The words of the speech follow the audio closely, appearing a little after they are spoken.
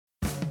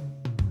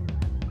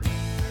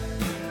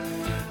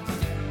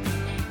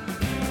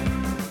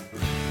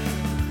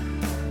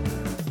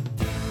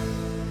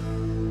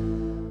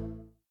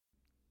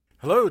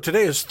Hello,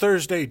 today is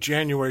Thursday,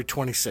 January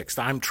 26th.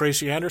 I'm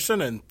Tracy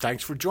Anderson, and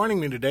thanks for joining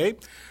me today.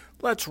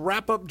 Let's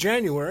wrap up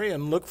January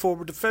and look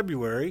forward to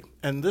February,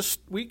 and this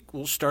week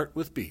we'll start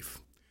with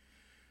beef.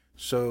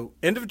 So,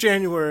 end of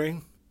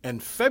January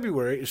and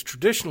February is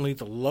traditionally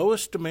the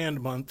lowest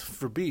demand month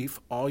for beef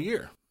all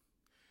year.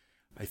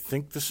 I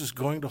think this is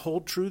going to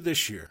hold true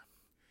this year.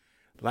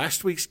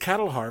 Last week's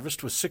cattle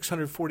harvest was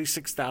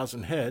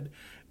 646,000 head,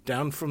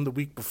 down from the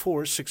week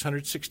before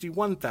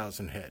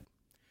 661,000 head.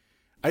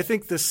 I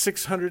think this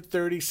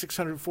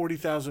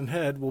 640,000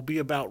 head will be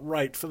about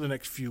right for the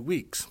next few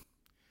weeks.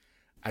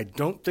 I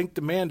don't think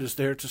demand is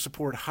there to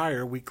support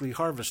higher weekly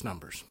harvest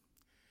numbers.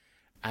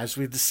 As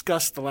we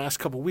discussed the last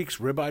couple weeks,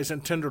 ribeyes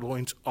and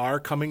tenderloins are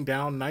coming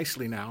down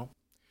nicely now.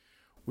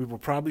 We will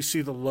probably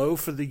see the low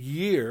for the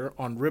year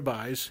on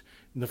ribeyes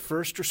in the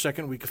first or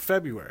second week of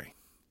February.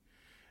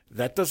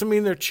 That doesn't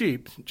mean they're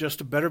cheap,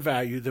 just a better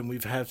value than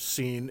we've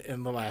seen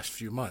in the last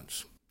few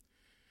months.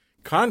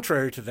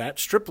 Contrary to that,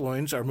 strip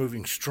loins are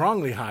moving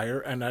strongly higher,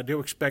 and I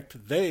do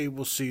expect they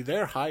will see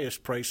their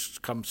highest price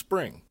come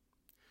spring.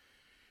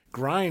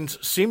 Grinds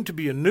seem to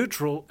be a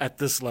neutral at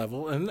this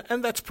level, and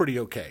that's pretty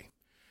okay.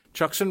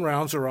 Chucks and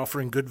rounds are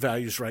offering good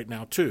values right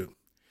now, too.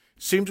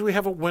 Seems we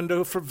have a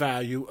window for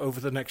value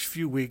over the next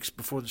few weeks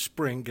before the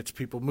spring gets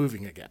people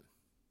moving again.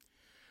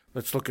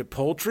 Let's look at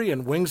poultry,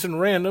 and wings and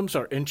randoms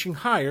are inching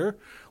higher,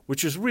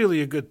 which is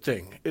really a good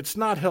thing. It's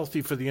not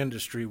healthy for the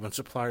industry when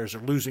suppliers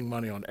are losing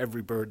money on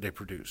every bird they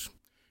produce,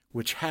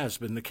 which has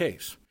been the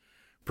case.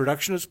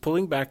 Production is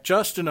pulling back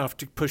just enough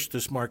to push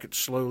this market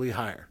slowly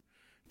higher.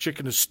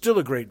 Chicken is still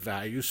a great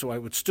value, so I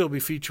would still be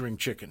featuring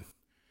chicken.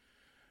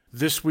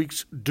 This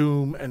week's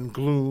doom and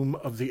gloom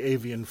of the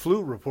avian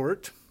flu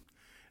report.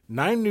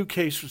 9 new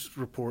cases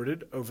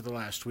reported over the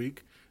last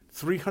week,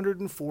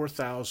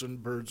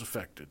 304,000 birds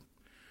affected.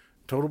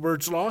 Total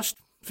birds lost,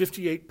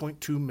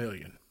 58.2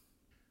 million.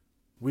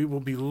 We will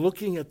be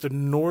looking at the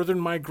northern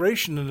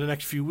migration in the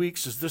next few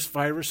weeks as this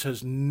virus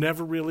has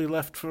never really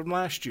left from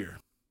last year.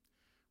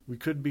 We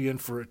could be in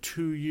for a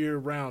 2-year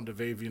round of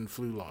avian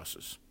flu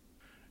losses.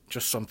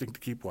 Just something to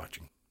keep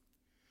watching.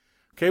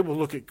 Okay, we'll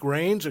look at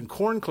grains, and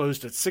corn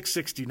closed at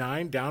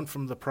 $6.69, down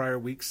from the prior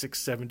week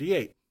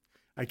 $6.78.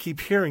 I keep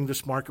hearing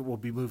this market will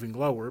be moving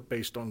lower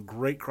based on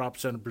great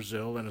crops in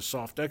Brazil and a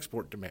soft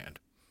export demand.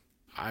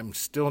 I'm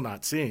still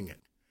not seeing it.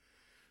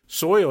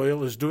 Soy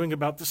oil is doing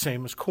about the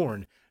same as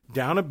corn,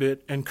 down a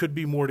bit and could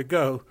be more to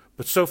go,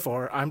 but so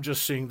far I'm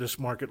just seeing this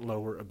market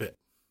lower a bit.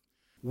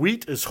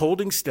 Wheat is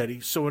holding steady,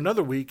 so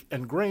another week,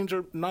 and grains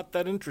are not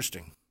that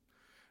interesting.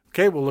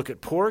 Okay, we'll look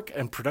at pork,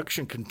 and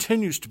production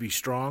continues to be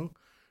strong.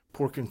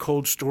 Pork in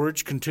cold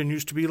storage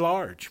continues to be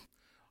large.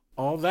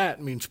 All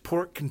that means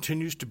pork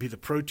continues to be the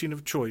protein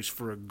of choice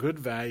for a good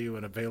value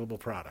and available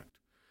product.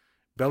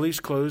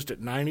 Bellies closed at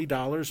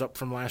 $90, up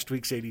from last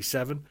week's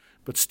 $87,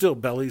 but still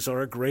bellies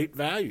are a great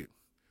value.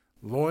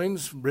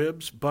 Loins,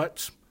 ribs,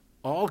 butts,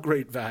 all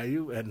great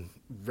value and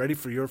ready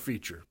for your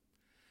feature.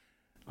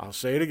 I'll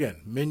say it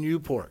again, menu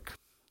pork.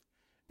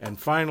 And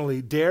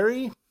finally,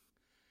 dairy,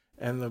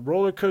 and the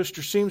roller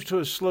coaster seems to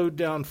have slowed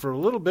down for a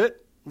little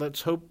bit.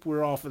 Let's hope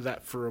we're off of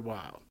that for a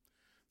while.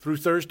 Through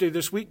Thursday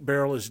this week,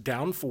 barrel is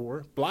down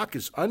 4, block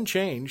is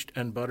unchanged,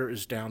 and butter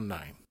is down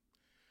 9.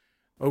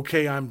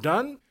 Okay, I'm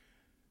done.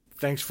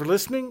 Thanks for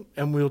listening,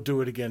 and we'll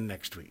do it again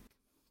next week.